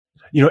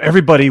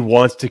Everybody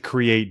wants to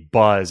create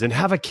buzz and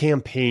have a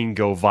campaign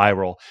go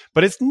viral,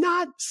 but it's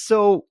not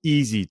so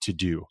easy to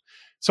do.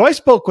 So I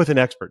spoke with an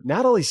expert,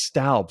 Natalie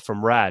Staub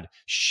from RAD.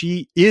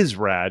 She is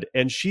RAD,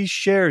 and she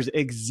shares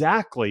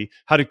exactly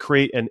how to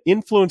create an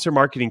influencer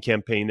marketing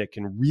campaign that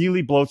can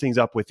really blow things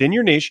up within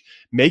your niche,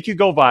 make you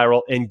go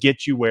viral, and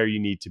get you where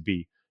you need to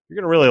be. You're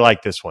going to really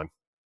like this one.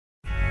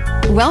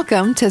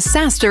 Welcome to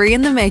SaaStory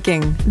in the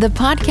Making, the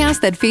podcast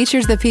that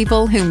features the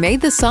people who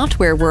made the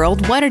software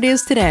world what it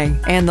is today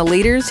and the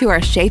leaders who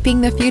are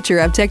shaping the future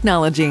of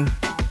technology.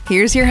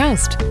 Here's your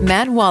host,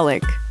 Matt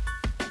Wallach.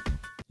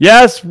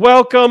 Yes,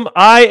 welcome.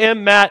 I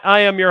am Matt.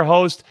 I am your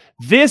host.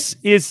 This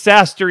is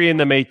SaaStory in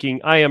the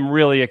Making. I am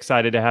really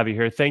excited to have you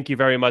here. Thank you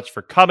very much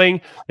for coming.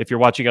 If you're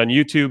watching on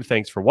YouTube,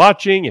 thanks for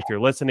watching. If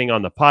you're listening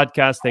on the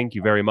podcast, thank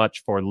you very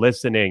much for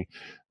listening.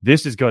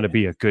 This is going to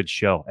be a good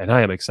show, and I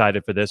am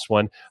excited for this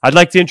one. I'd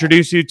like to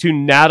introduce you to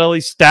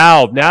Natalie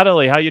Staub.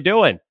 Natalie, how you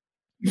doing?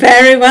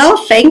 Very well,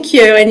 thank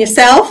you. And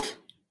yourself?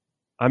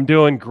 I'm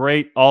doing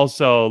great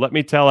also. Let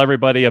me tell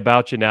everybody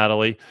about you,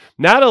 Natalie.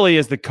 Natalie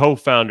is the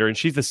co-founder, and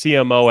she's the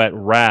CMO at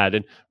RAD.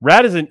 And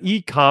RAD is an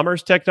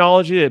e-commerce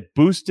technology that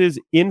boosts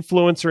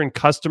influencer and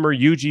customer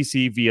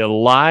UGC via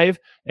live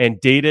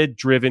and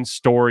data-driven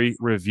story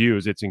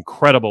reviews. It's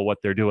incredible what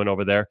they're doing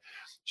over there.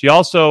 She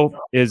also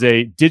is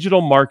a digital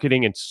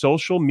marketing and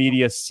social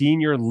media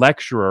senior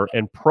lecturer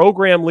and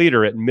program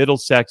leader at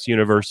Middlesex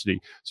University.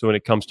 So when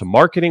it comes to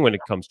marketing, when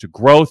it comes to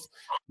growth,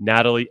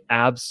 Natalie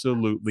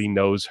absolutely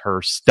knows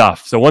her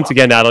stuff. So once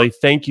again, Natalie,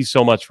 thank you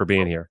so much for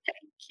being here.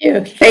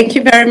 Thank you. Thank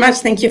you very much.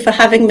 Thank you for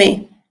having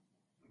me.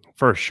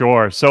 For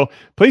sure. So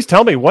please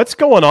tell me what's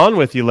going on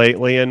with you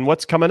lately and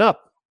what's coming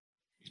up.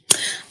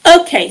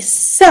 Okay,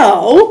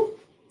 so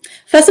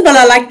first of all,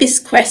 I like this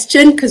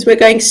question because we're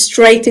going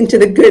straight into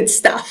the good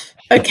stuff.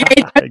 Okay.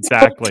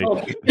 Exactly.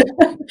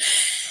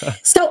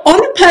 So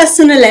on a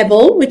personal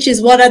level, which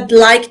is what I'd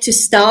like to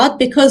start,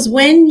 because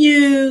when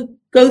you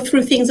go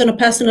through things on a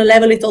personal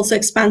level, it also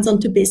expands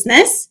onto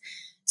business.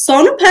 So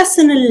on a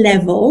personal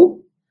level,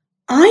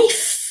 I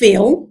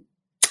feel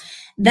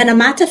that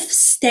I'm at a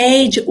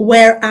stage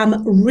where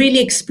I'm really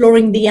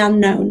exploring the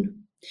unknown.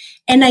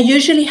 And I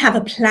usually have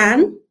a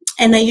plan,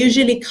 and I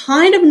usually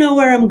kind of know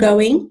where I'm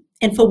going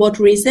and for what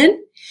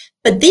reason.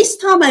 But this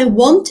time I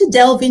want to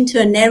delve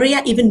into an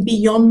area even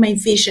beyond my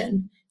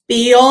vision,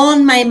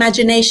 beyond my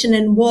imagination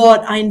and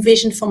what I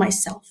envision for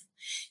myself.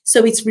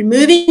 So it's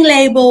removing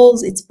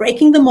labels, it's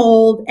breaking the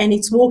mold, and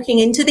it's walking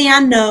into the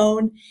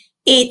unknown.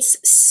 It's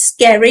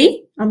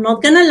scary, I'm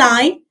not going to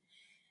lie,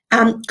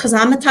 because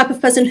I'm the type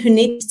of person who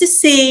needs to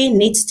see,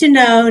 needs to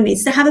know,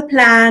 needs to have a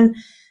plan,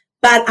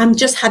 but I'm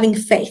just having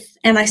faith.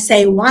 And I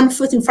say one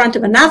foot in front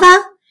of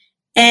another,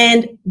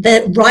 and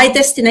the right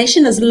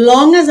destination, as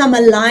long as I'm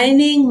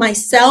aligning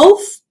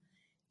myself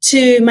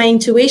to my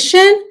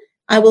intuition,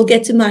 I will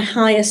get to my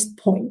highest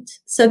point.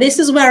 So this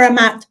is where I'm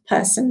at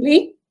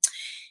personally.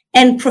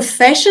 And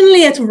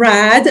professionally at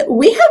RAD,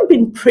 we have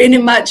been pretty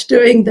much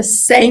doing the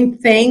same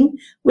thing.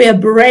 We are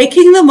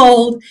breaking the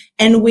mold,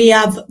 and we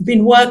have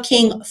been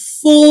working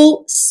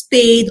full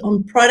speed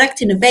on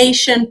product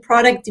innovation,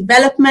 product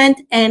development,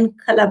 and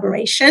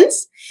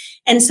collaborations.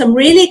 And some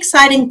really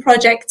exciting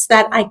projects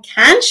that I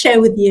can share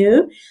with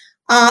you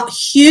are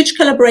huge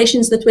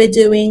collaborations that we're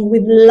doing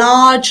with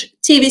large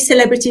TV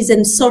celebrities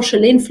and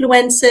social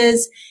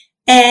influencers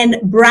and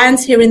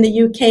brands here in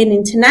the UK and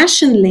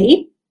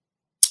internationally.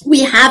 We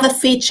have a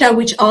feature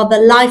which are the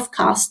live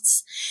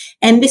casts.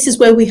 And this is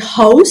where we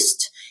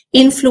host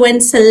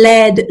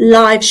influencer-led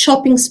live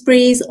shopping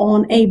sprees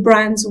on a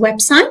brand's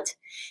website.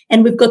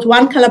 And we've got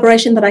one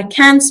collaboration that I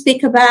can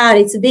speak about.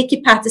 It's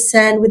Vicky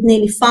Patterson with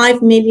nearly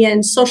 5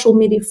 million social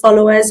media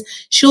followers.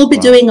 She'll be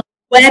doing a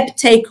web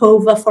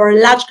takeover for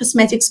a large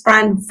cosmetics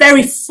brand,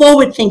 very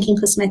forward-thinking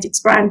cosmetics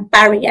brand,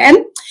 Barry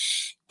M.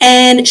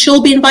 And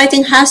she'll be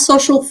inviting her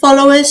social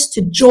followers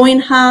to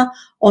join her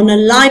on a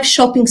live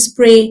shopping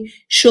spree.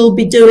 She'll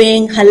be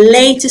doing her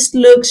latest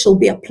look. She'll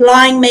be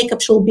applying makeup.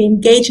 She'll be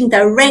engaging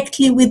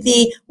directly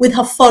with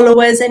her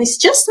followers. And it's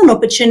just an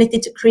opportunity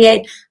to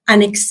create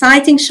an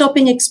exciting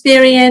shopping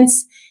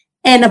experience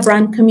and a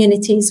brand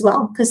community as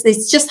well, because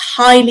it's just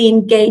highly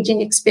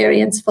engaging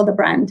experience for the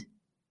brand.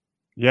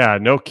 Yeah,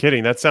 no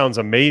kidding. That sounds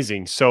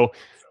amazing. So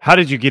how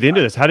did you get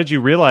into this? How did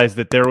you realize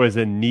that there was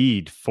a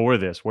need for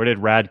this? Where did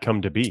RAD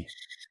come to be?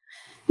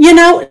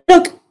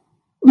 Look,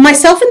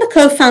 myself and the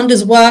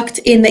co-founders worked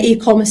in the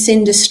e-commerce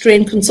industry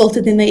and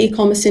consulted in the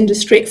e-commerce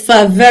industry for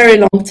a very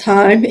long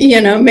time,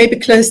 maybe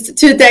close to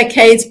 2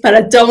 decades, but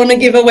I don't want to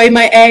give away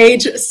my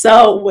age.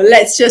 So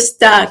let's just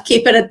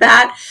keep it at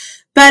that.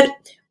 But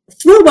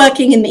through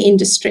working in the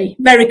industry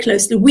very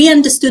closely, we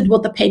understood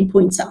what the pain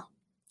points are.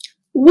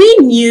 We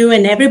knew,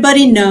 and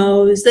everybody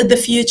knows, that the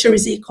future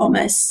is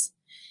e-commerce.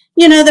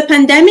 The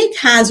pandemic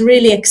has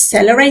really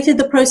accelerated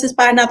the process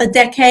by another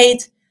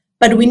decade,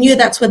 but we knew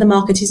that's where the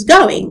market is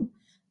going.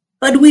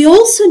 But we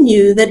also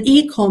knew that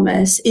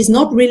e-commerce is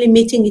not really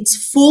meeting its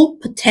full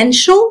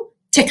potential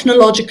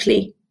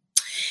technologically.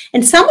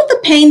 And some of the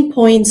pain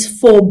points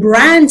for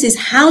brands is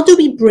how do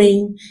we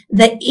bring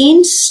the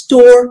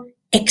in-store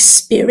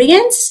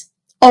experience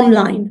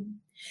online?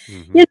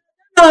 Mm-hmm. You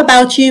know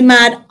about you,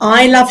 Matt,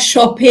 I love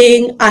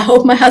shopping. I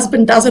hope my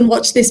husband doesn't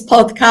watch this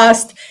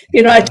podcast.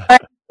 You know, I try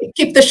to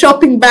keep the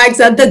shopping bags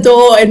at the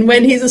door, and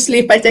when he's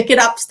asleep, I take it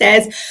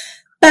upstairs.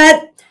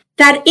 But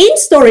that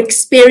in-store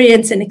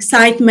experience and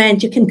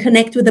excitement, you can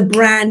connect with the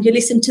brand, you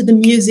listen to the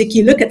music,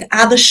 you look at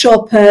other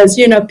shoppers,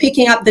 you know,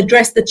 picking up the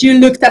dress that you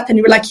looked at and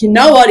you were like, you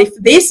know what, if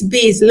this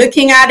bee is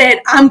looking at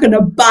it, I'm going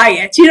to buy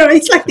it. You know,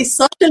 it's like this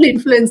social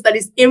influence that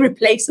is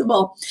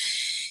irreplaceable.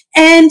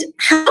 And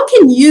how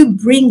can you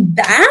bring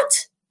that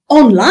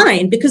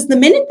online? Because the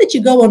minute that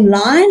you go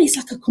online, it's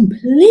like a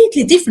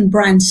completely different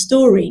brand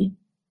story.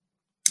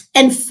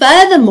 And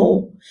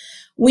furthermore,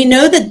 we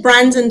know that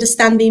brands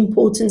understand the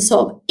importance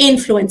of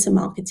influencer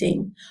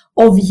marketing,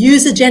 of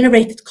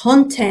user-generated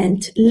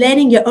content,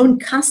 letting your own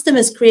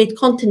customers create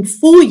content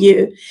for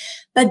you.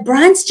 But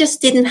brands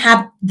just didn't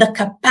have the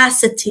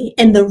capacity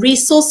and the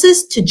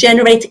resources to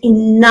generate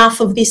enough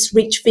of this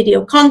rich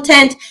video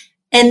content.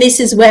 And this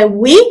is where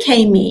we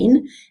came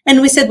in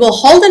and we said, well,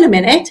 hold on a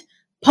minute,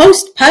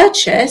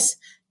 post-purchase,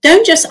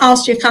 don't just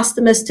ask your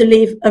customers to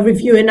leave a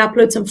review and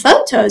upload some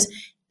photos.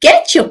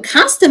 Get your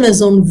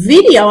customers on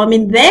video. I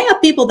mean, there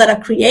are people that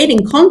are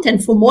creating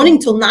content from morning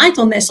till night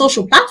on their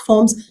social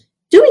platforms.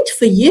 Do it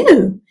for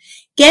you.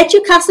 Get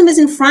your customers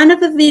in front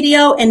of a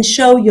video and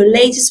show your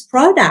latest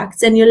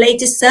products and your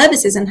latest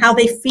services and how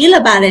they feel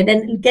about it,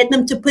 and get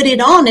them to put it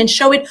on and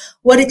show it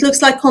what it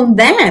looks like on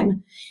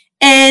them.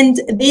 And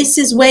this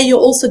is where you're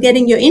also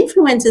getting your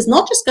influencers,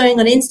 not just going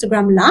on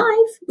Instagram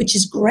Live, which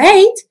is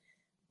great,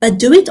 but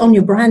do it on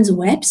your brand's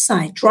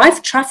website.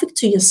 Drive traffic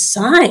to your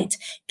site.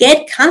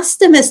 Get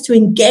customers to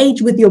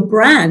engage with your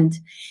brand.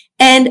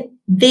 And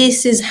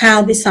this is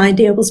how this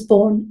idea was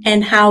born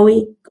and how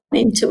we got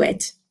into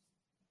it.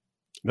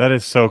 That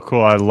is so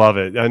cool. I love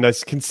it. And I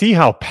can see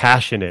how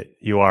passionate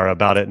you are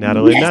about it,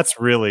 Natalie. Yes. And that's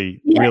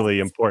really, really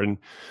important.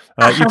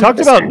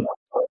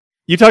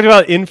 You talked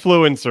about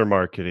influencer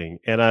marketing,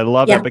 and I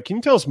love it. But can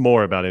you tell us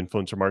more about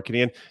influencer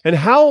marketing and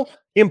how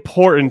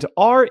important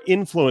are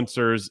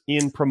influencers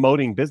in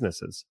promoting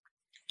businesses?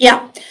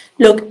 Yeah,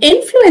 look,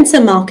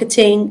 influencer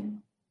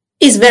marketing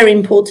is very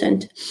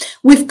important.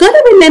 We've got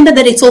to remember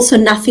that it's also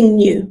nothing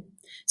new.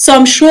 So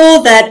I'm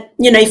sure that,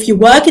 you know, if you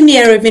work in the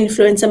area of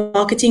influencer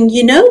marketing,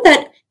 you know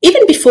that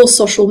even before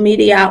social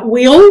media,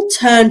 we all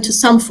turn to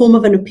some form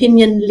of an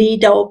opinion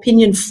leader or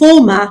opinion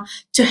former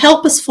to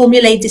help us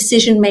formulate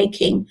decision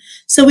making.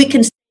 So we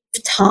can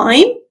save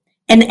time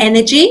and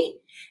energy,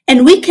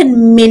 and we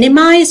can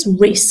minimize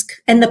risk.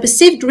 And the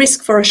perceived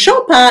risk for a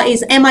shopper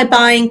is, am I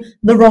buying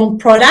the wrong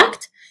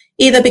product?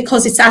 Either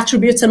because its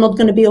attributes are not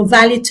going to be of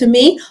value to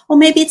me, or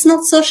maybe it's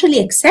not socially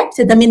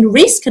accepted. I mean,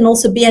 risk can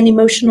also be an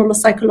emotional or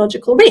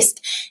psychological risk.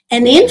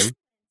 And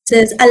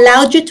influencers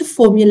allowed you to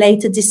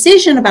formulate a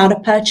decision about a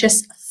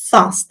purchase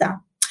faster.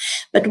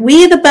 But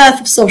with the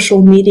birth of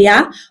social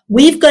media,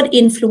 we've got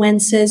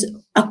influencers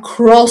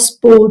across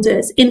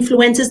borders,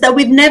 influencers that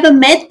we've never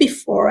met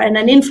before. And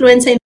an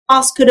influencer in the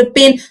past could have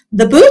been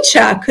the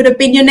butcher, could have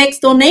been your next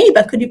door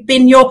neighbor, could have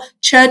been your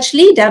church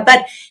leader.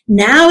 But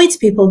now it's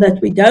people that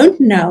we don't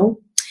know.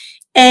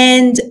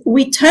 And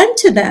we turn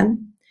to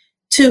them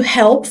to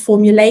help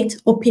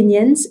formulate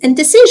opinions and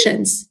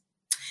decisions.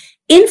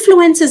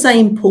 Influencers are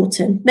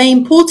important. They're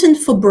important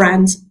for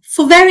brands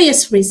for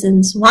various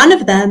reasons. One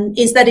of them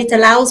is that it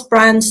allows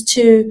brands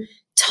to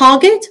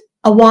target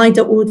a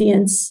wider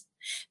audience,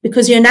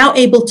 because you're now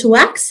able to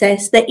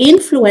access the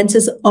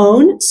influencer's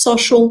own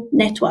social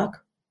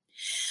network.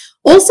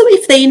 Also,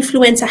 if the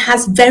influencer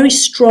has very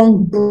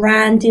strong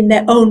brand in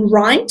their own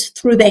right,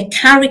 through their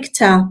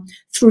character,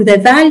 through their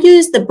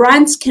values, the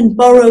brands can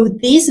borrow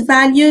these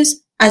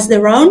values as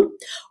their own,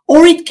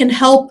 or it can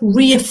help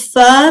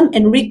reaffirm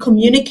and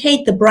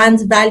recommunicate the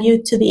brand's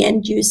value to the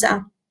end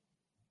user.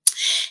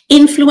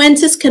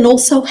 Influencers can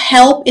also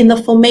help in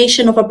the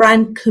formation of a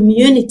brand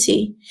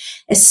community,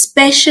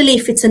 especially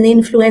if it's an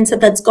influencer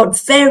that's got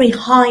very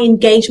high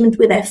engagement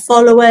with their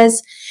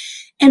followers,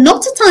 and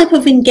not a type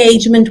of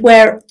engagement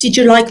where, did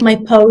you like my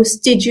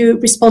post? Did you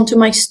respond to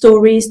my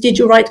stories? Did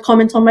you write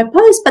comment on my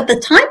post? But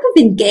the type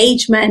of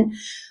engagement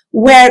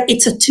where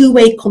it's a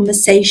two-way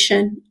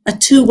conversation, a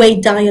two-way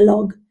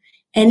dialogue.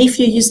 And if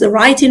you use the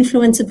right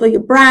influencer for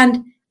your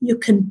brand, you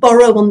can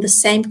borrow on the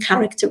same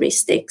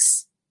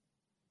characteristics.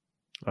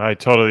 I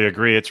totally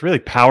agree. It's really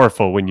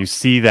powerful when you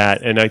see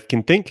that. And I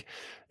can think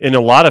in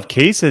a lot of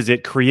cases,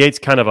 it creates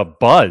kind of a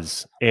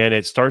buzz and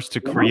it starts to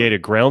create a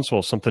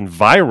groundswell, something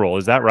viral.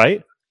 Is that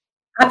right?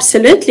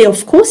 Absolutely.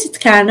 Of course it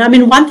can. I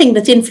mean, one thing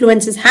that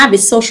influencers have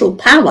is social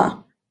power.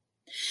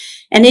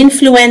 And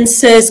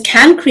influencers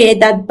can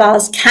create that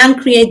buzz, can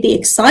create the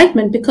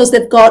excitement because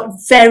they've got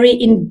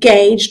very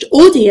engaged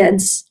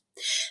audience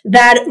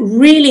that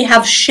really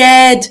have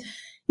shared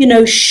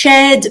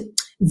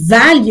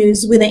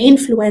values with the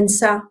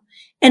influencer.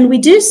 And we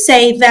do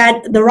say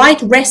that the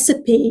right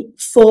recipe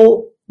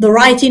for the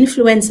right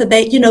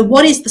influencer,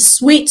 what is the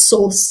sweet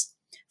sauce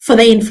for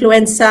the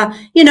influencer.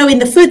 You know, in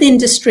the food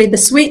industry, the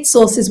sweet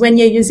sauce is when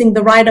you're using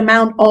the right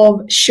amount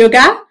of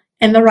sugar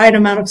and the right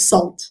amount of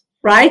salt,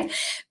 right?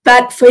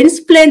 But for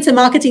influencer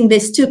marketing,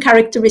 there's two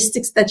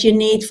characteristics that you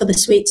need for the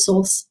sweet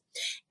sauce,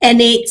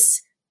 and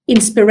it's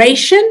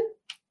inspiration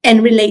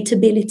and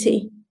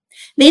relatability.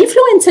 The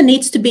influencer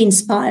needs to be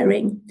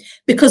inspiring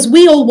because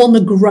we all want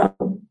to grow.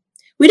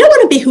 We don't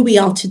want to be who we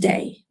are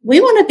today. We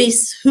want to be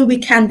who we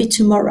can be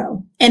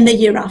tomorrow and the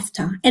year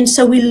after. And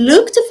so we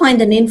look to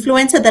find an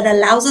influencer that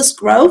allows us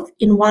growth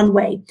in one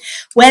way,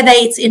 whether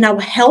it's in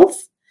our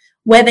health,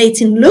 whether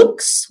it's in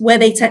looks,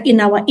 whether it's in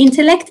our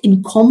intellect,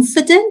 in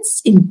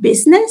confidence, in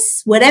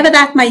business, whatever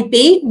that might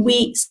be,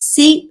 we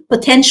see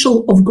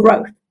potential of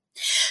growth.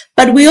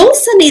 But we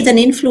also need an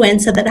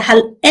influencer that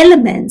has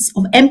elements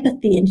of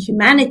empathy and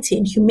humanity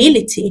and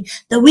humility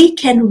that we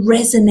can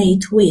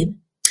resonate with.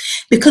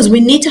 Because we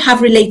need to have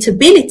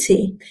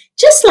relatability,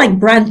 just like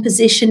brand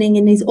positioning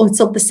and it's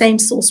of the same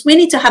source. We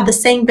need to have the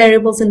same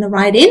variables in the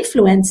right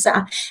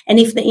influencer. And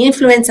if the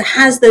influencer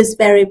has those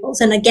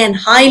variables, and again,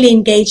 highly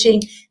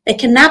engaging, they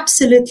can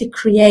absolutely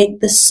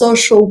create the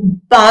social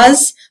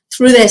buzz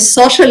through their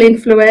social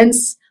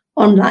influence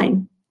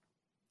online.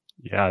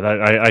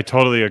 Yeah, I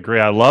totally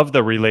agree. I love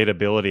the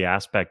relatability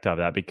aspect of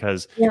that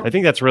because I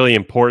think that's really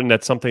important.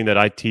 That's something that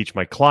I teach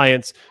my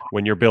clients.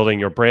 When you're building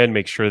your brand,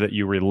 make sure that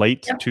you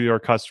relate to your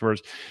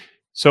customers.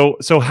 So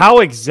how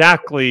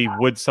exactly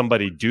would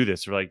somebody do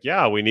this? They're like,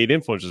 yeah, we need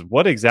influencers.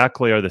 What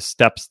exactly are the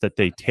steps that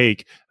they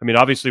take? I mean,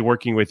 obviously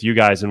working with you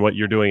guys and what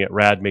you're doing at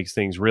RAD makes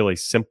things really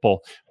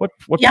simple. What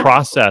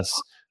process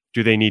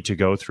do they need to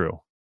go through?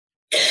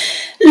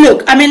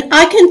 Look, I mean,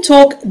 I can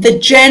talk the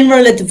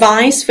general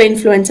advice for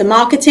influencer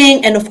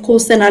marketing, and of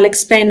course, then I'll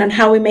explain on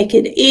how we make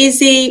it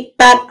easy.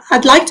 But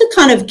I'd like to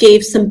kind of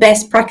give some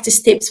best practice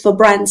tips for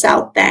brands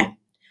out there.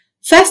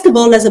 First of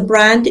all, as a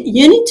brand,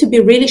 you need to be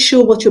really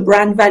sure what your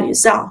brand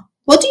values are.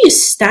 What do you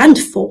stand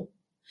for?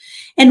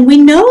 And we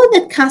know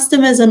that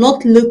customers are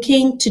not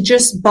looking to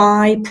just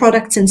buy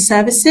products and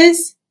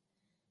services.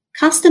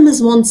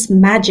 Customers want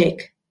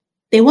magic.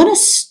 They want a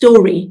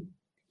story,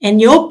 and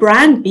your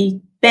brand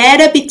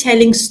better be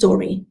telling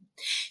story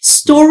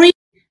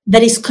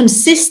that is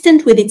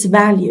consistent with its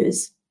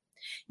values.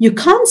 You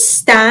can't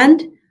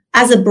stand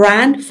as a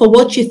brand for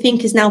what you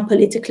think is now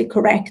politically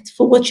correct,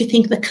 for what you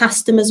think the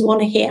customers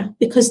want to hear,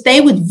 because they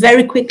would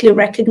very quickly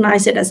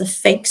recognize it as a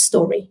fake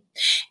story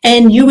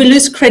and you will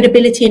lose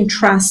credibility and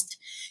trust.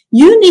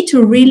 You need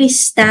to really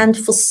stand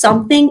for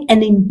something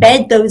and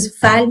embed those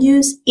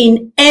values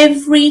in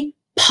every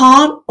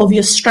part of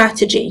your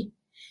strategy,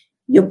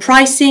 your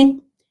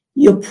pricing,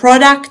 your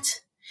product,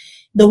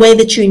 the way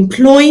that you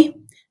employ,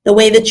 the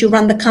way that you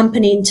run the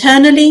company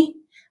internally,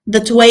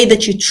 the way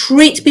that you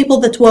treat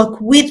people that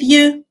work with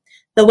you,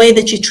 the way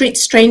that you treat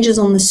strangers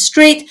on the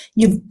street.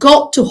 You've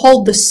got to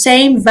hold the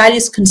same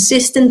values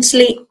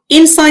consistently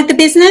inside the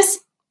business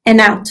and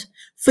out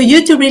for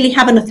you to really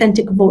have an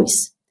authentic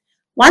voice.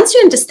 Once you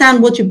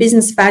understand what your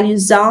business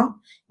values are,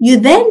 you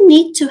then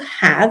need to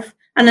have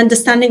an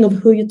understanding of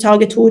who your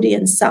target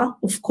audience are,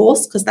 of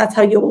course, because that's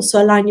how you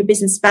also align your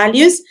business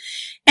values.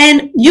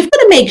 And you've got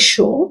to make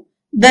sure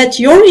that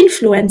your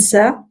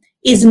influencer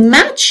is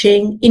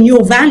matching in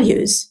your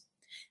values,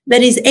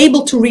 that is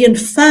able to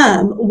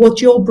reaffirm what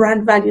your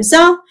brand values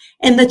are,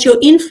 and that your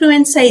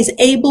influencer is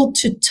able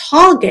to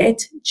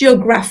target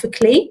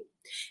geographically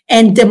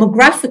and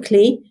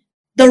demographically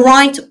the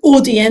right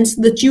audience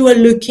that you are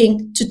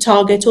looking to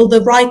target or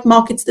the right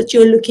markets that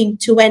you're looking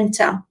to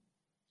enter.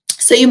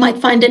 So you might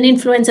find an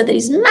influencer that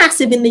is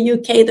massive in the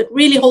UK that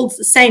really holds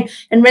the same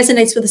and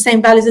resonates with the same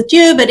values as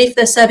you, but if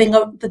they're serving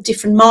a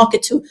different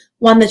market to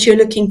one that you're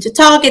looking to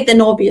target,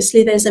 then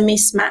obviously there's a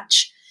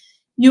mismatch.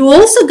 You're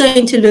also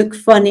going to look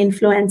for an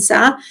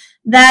influencer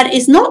that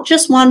is not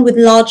just one with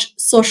large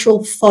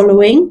social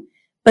following,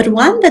 but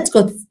one that's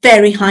got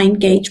very high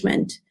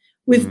engagement.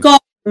 We've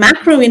got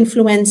macro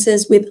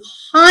influencers with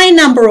high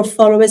number of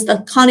followers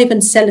that can't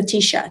even sell a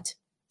t-shirt.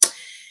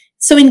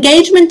 So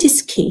engagement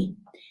is key.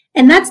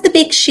 And that's the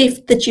big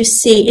shift that you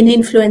see in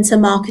influencer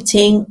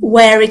marketing,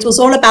 where it was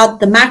all about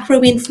the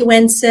macro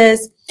influencers,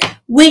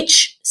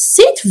 which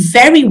sit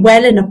very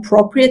well and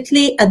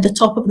appropriately at the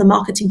top of the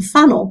marketing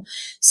funnel.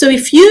 So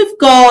if you've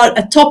got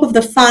a top of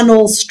the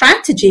funnel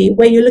strategy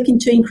where you're looking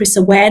to increase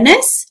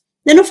awareness,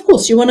 then of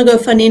course you want to go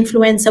for an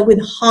influencer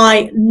with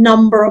high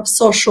number of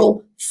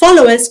social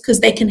followers because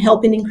they can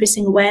help in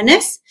increasing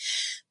awareness.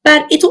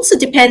 But it also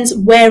depends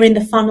where in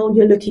the funnel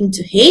you're looking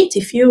to hit.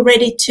 If you're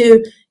ready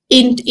to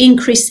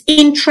increase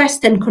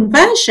interest and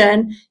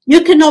conversion,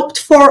 you can opt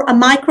for a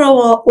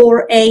micro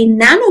or a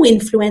nano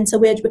influencer,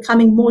 which are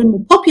becoming more and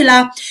more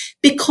popular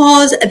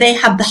because they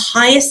have the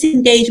highest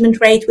engagement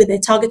rate with their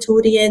target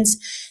audience.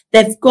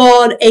 They've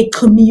got a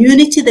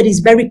community that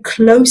is very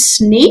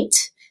close-knit,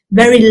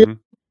 very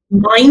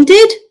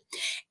minded,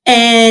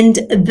 and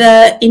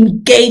the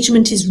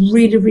engagement is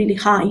really, really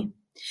high.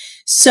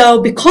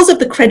 So because of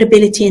the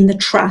credibility and the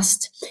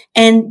trust,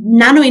 and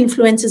nano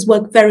influencers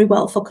work very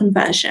well for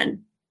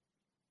conversion.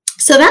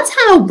 So that's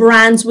how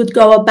brands would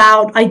go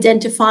about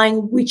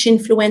identifying which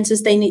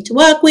influencers they need to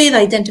work with,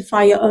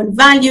 identify your own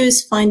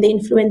values, find the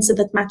influencer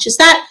that matches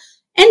that,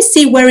 and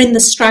see where in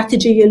the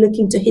strategy you're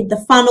looking to hit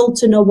the funnel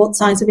to know what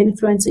size of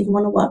influencer you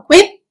want to work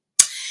with.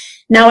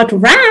 Now at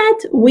Rad,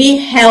 we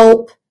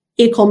help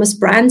e-commerce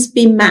brands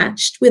be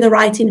matched with the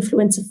right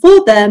influencer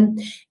for them.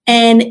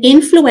 And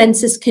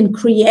influencers can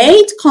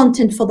create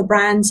content for the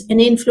brands, and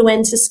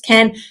influencers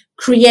can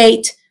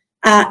create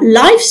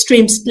live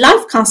streams,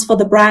 live casts for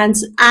the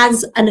brands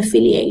as an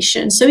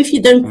affiliation. So if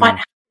you don't quite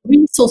have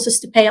resources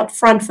to pay up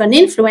front for an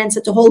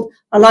influencer to hold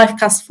a live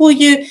cast for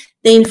you,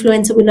 the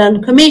influencer will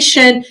earn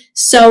commission.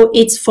 So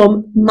it's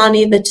from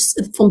money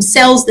from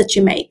sales that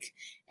you make.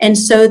 And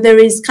so there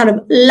is kind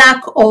of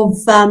lack of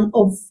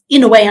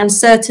in a way,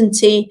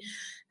 uncertainty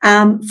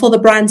for the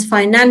brands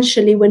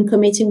financially when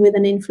committing with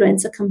an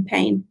influencer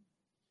campaign.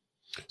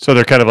 So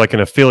they're kind of like an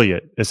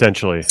affiliate,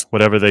 essentially.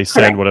 Whatever they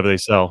send, Correct. whatever they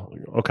sell.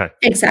 Okay.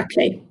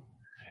 Exactly.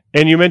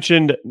 And you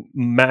mentioned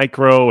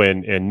micro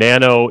and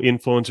nano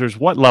influencers.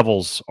 What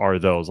levels are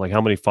those? Like how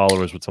many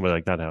followers would somebody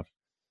like that have?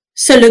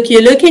 So look,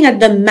 you're looking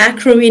at the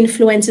macro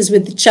influencers,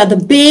 which are the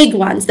big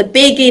ones, the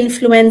big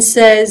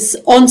influencers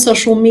on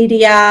social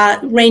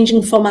media,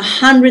 ranging from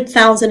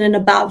 100,000 and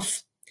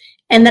above.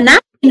 And the nano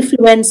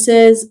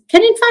influencers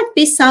can in fact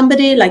be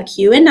somebody like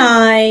you and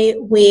I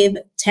with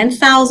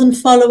 10,000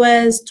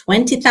 followers,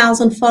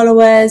 20,000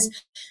 followers,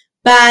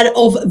 but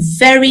of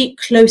very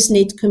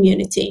close-knit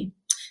community.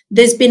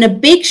 There's been a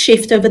big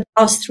shift over the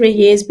last 3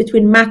 years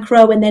between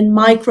macro and then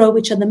micro,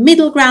 which are the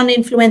middle ground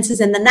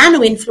influencers, and the nano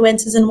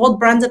influencers. And what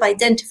brands have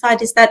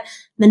identified is that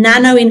the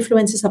nano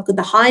influencers have got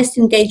the highest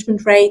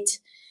engagement rate,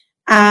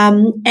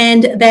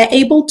 and they're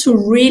able to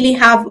really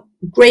have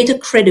greater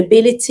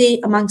credibility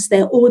amongst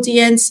their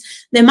audience.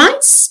 They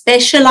might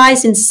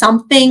specialize in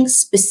something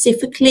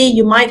specifically.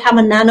 You might have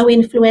a nano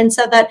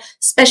influencer that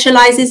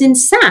specializes in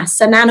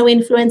SaaS, a nano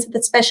influencer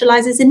that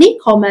specializes in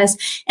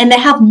e-commerce, and they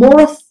have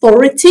more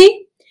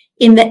authority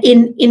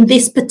in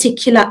this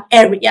particular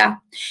area.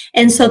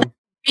 And so that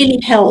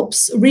really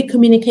helps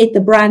recommunicate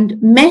the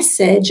brand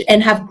message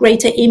and have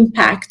greater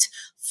impact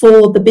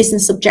for the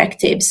business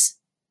objectives.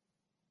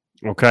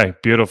 Okay,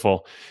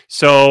 beautiful.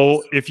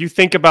 So if you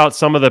think about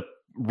some of the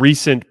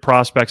recent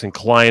prospects and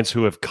clients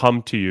who have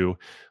come to you,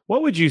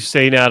 what would you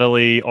say,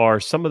 Natalie, are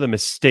some of the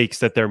mistakes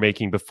that they're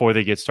making before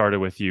they get started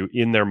with you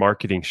in their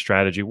marketing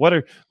strategy? What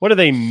are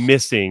they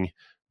missing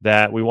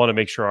that we want to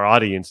make sure our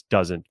audience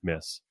doesn't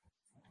miss?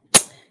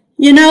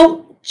 You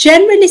know,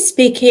 generally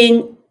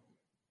speaking,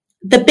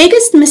 the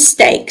biggest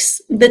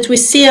mistakes that we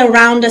see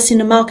around us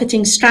in a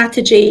marketing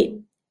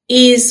strategy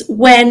is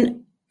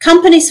when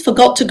companies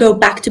forgot to go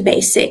back to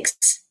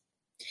basics.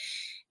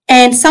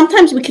 And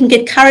sometimes we can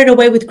get carried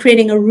away with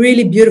creating a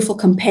really beautiful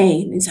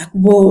campaign. It's like,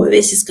 whoa,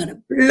 this is going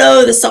to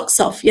blow the socks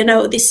off. You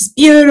know, this is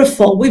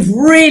beautiful. We've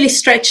really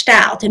stretched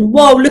out. And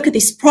whoa, look at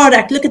this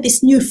product. Look at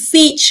this new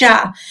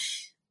feature.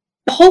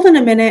 But hold on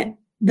a minute.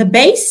 The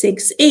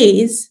basics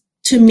is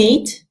to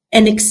meet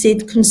and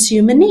exceed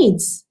consumer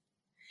needs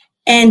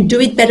and do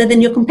it better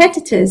than your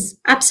competitors.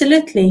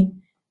 Absolutely.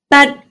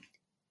 But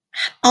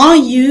are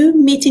you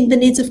meeting the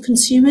needs of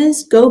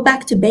consumers? Go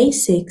back to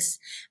basics.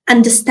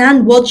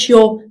 Understand what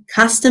your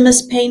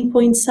customers' pain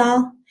points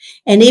are.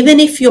 And even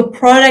if your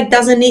product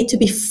doesn't need to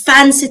be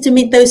fancy to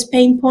meet those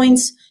pain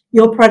points,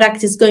 your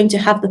product is going to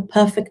have the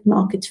perfect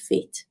market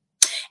fit.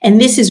 And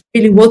this is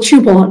really what you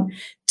want,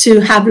 to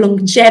have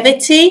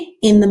longevity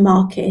in the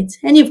market.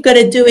 And you've got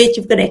to do it.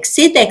 You've got to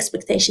exceed the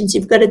expectations.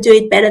 You've got to do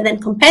it better than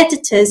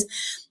competitors.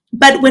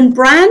 But when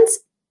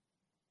brands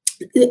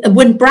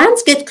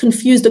get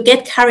confused or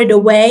get carried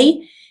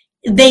away,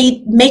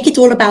 they make it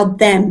all about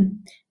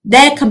them,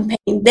 their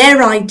campaign,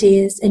 their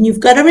ideas. And you've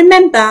got to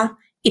remember,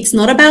 it's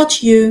not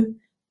about you,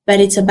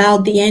 but it's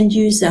about the end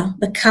user,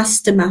 the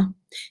customer.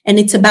 And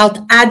it's about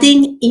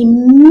adding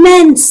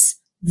immense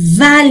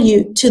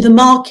value to the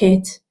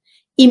market,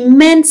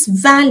 immense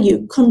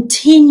value,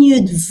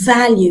 continued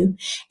value.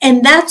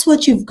 And that's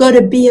what you've got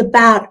to be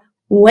about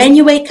when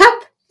you wake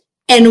up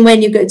and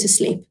when you go to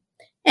sleep.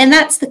 And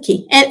that's the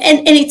key.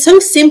 And it's so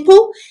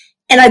simple,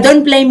 and I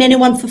don't blame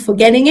anyone for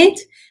forgetting it.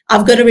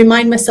 I've got to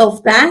remind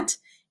myself that.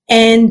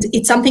 And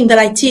it's something that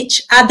I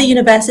teach at the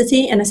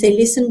university. And I say,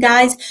 listen,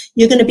 guys,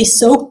 you're going to be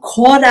so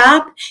caught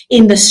up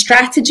in the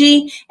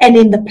strategy and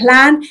in the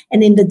plan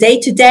and in the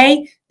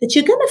day-to-day that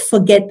you're going to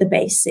forget the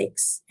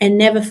basics and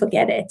never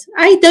forget it.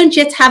 I don't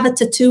yet have a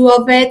tattoo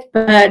of it,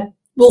 but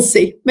we'll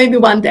see. Maybe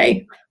one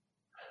day.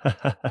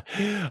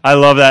 I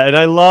love that. And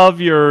I love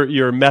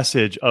your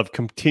message of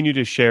continue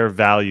to share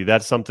value.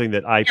 That's something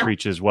that I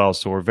preach as well.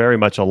 So we're very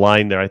much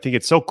aligned there. I think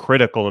it's so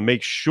critical to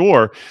make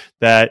sure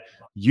that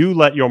you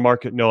let your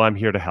market know I'm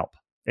here to help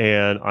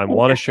and I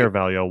want to share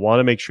value. I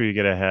want to make sure you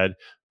get ahead.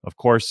 Of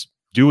course,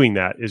 doing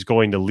that is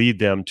going to lead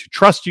them to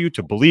trust you,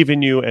 to believe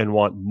in you, and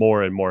want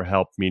more and more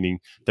help, meaning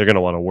they're going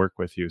to want to work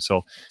with you.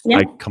 So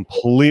I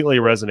completely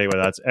resonate with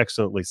that. That's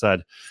excellently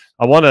said.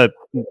 I want to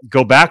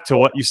go back to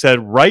what you said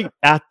right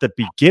at the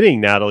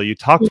beginning, Natalie. You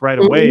talked right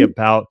away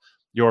about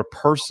your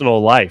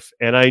personal life.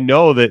 And I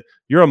know that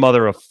you're a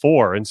mother of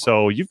 4. And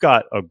so you've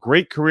got a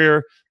great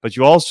career, but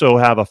you also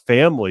have a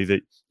family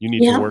that you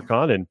need to work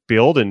on and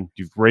build, and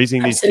you're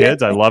raising these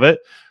kids. I love it.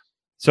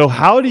 So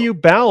how do you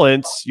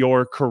balance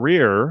your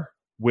career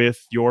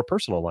with your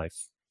personal life?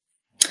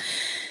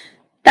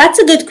 That's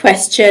a good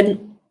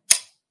question.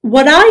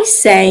 What I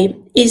say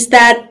is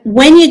that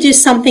when you do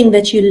something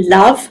that you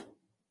love,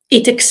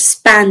 it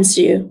expands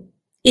you.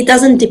 It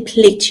doesn't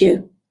deplete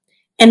you.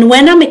 And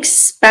when I'm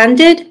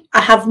expanded,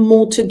 I have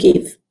more to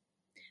give.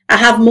 I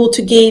have more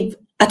to give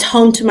at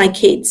home to my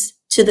kids,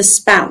 to the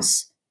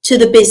spouse, to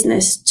the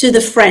business, to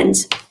the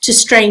friends, to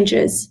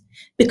strangers.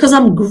 Because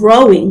I'm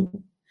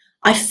growing,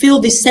 I feel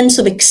this sense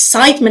of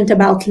excitement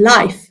about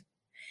life.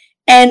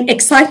 And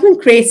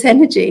excitement creates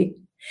energy.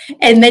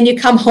 And then you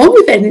come home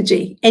with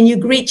energy and you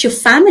greet your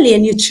family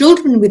and your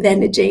children with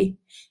energy.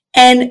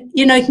 And,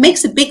 you know, it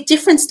makes a big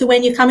difference to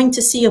when you're coming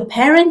to see your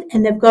parent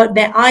and they've got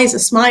their eyes are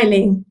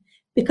smiling,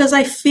 because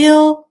I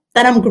feel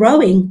that I'm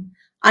growing.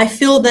 I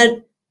feel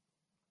that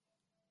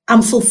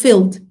I'm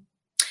fulfilled,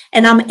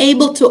 and I'm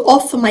able to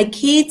offer my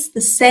kids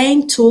the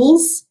same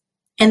tools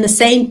and the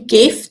same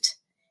gift.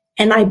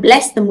 And I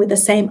bless them with the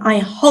same.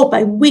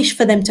 I wish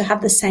for them to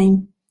have the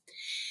same.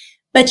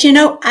 But, you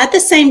know, at the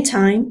same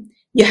time,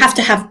 you have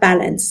to have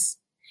balance.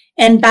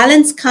 And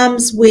balance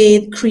comes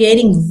with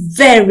creating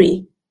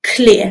very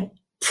clear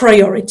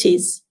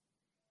priorities.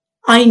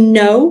 I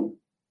know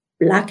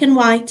black and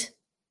white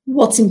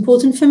what's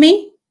important for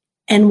me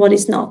and what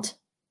is not.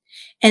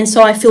 And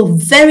so I feel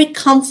very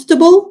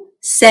comfortable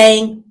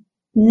saying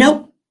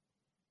no.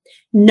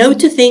 No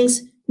to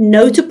things,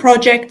 no to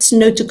projects,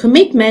 no to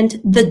commitment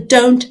that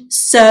don't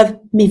serve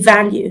me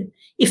value.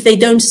 If they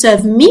don't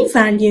serve me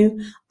value,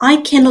 I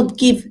cannot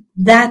give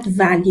that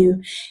value.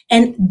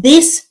 And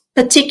this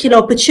particular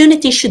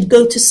opportunity should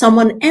go to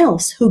someone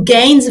else who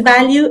gains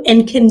value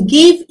and can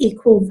give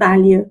equal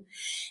value.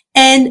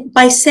 And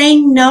by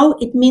saying no,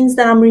 it means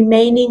that I'm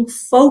remaining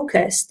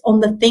focused on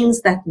the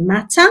things that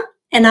matter,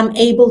 and I'm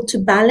able to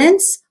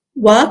balance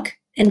work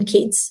and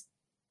kids.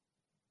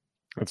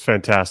 That's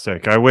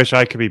fantastic. I wish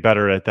I could be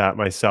better at that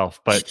myself,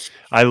 but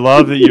I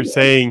love that you're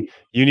saying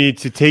you need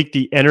to take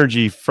the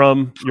energy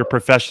from your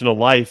professional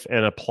life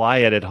and apply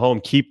it at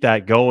home, keep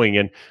that going.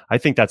 And I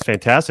think that's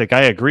fantastic.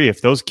 I agree.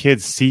 If those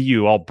kids see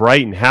you all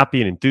bright and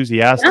happy and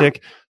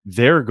enthusiastic,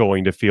 they're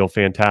going to feel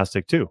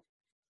fantastic too.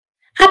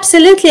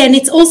 Absolutely. And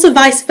it's also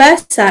vice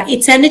versa.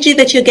 It's energy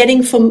that you're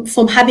getting from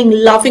having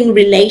loving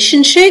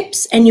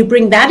relationships, and you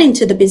bring that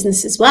into the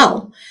business as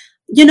well.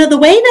 You know, the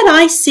way that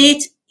I see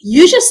it,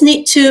 you just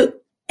need to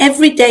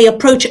every day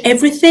approach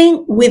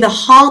everything with a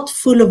heart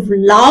full of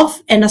love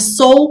and a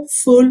soul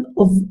full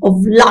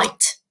of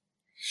light.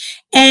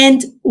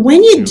 And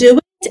when you do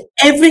it,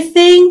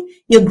 everything,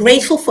 you're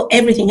grateful for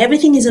everything.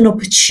 Everything is an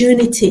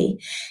opportunity.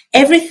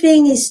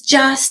 Everything is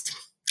just,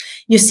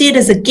 you see it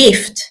as a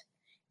gift,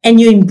 and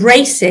you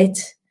embrace it,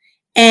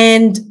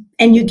 and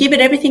you give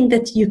it everything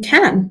that you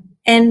can.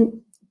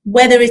 And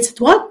whether it's at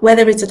work,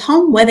 whether it's at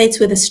home, whether it's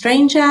with a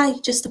stranger, you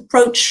just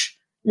approach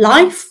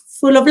life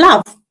full of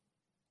love.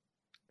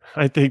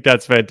 I think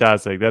that's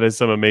fantastic. That is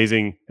some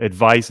amazing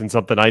advice and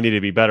something I need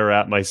to be better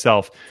at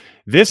myself.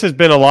 This has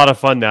been a lot of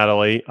fun,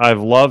 Natalie.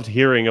 I've loved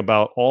hearing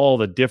about all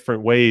the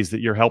different ways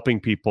that you're helping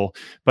people.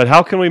 But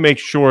how can we make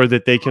sure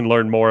that they can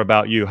learn more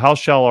about you? How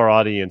shall our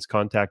audience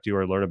contact you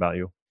or learn about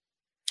you?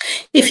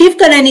 If you've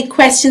got any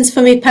questions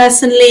for me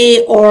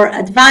personally or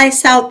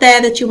advice out there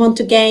that you want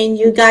to gain,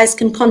 you guys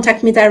can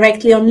contact me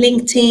directly on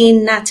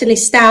LinkedIn, Natalie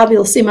Staub.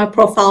 You'll see my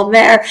profile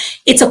there.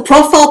 It's a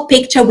profile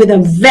picture with a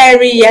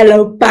very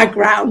yellow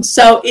background,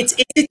 so it's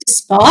easy to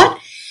spot.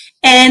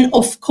 And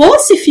of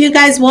course, if you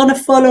guys want to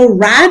follow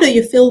RAD, or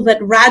you feel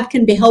that RAD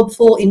can be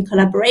helpful in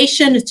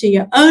collaboration to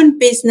your own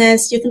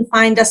business, you can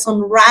find us on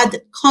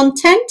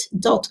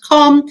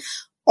radcontent.com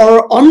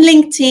or on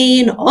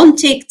LinkedIn, on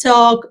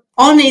TikTok,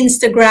 on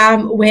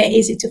Instagram. We're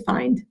easy to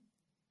find.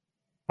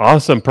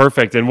 Awesome.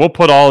 Perfect. And we'll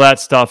put all that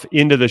stuff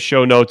into the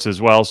show notes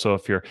as well. So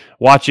if you're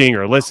watching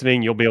or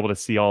listening, you'll be able to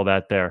see all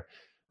that there.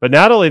 But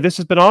Natalie, this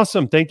has been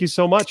awesome. Thank you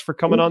so much for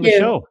coming on the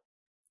show.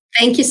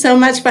 Thank you so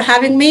much for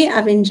having me.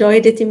 I've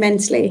enjoyed it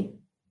immensely.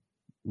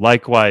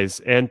 Likewise.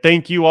 And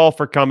thank you all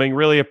for coming.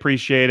 Really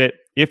appreciate it.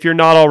 If you're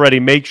not already,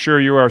 make sure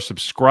you are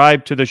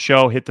subscribed to the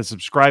show. Hit the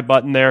subscribe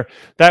button there.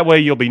 That way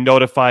you'll be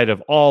notified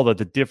of all of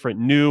the different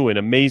new and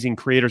amazing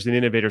creators and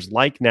innovators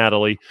like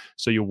Natalie,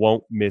 so you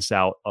won't miss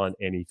out on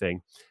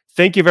anything.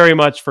 Thank you very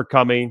much for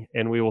coming,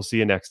 and we will see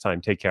you next time.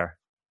 Take care.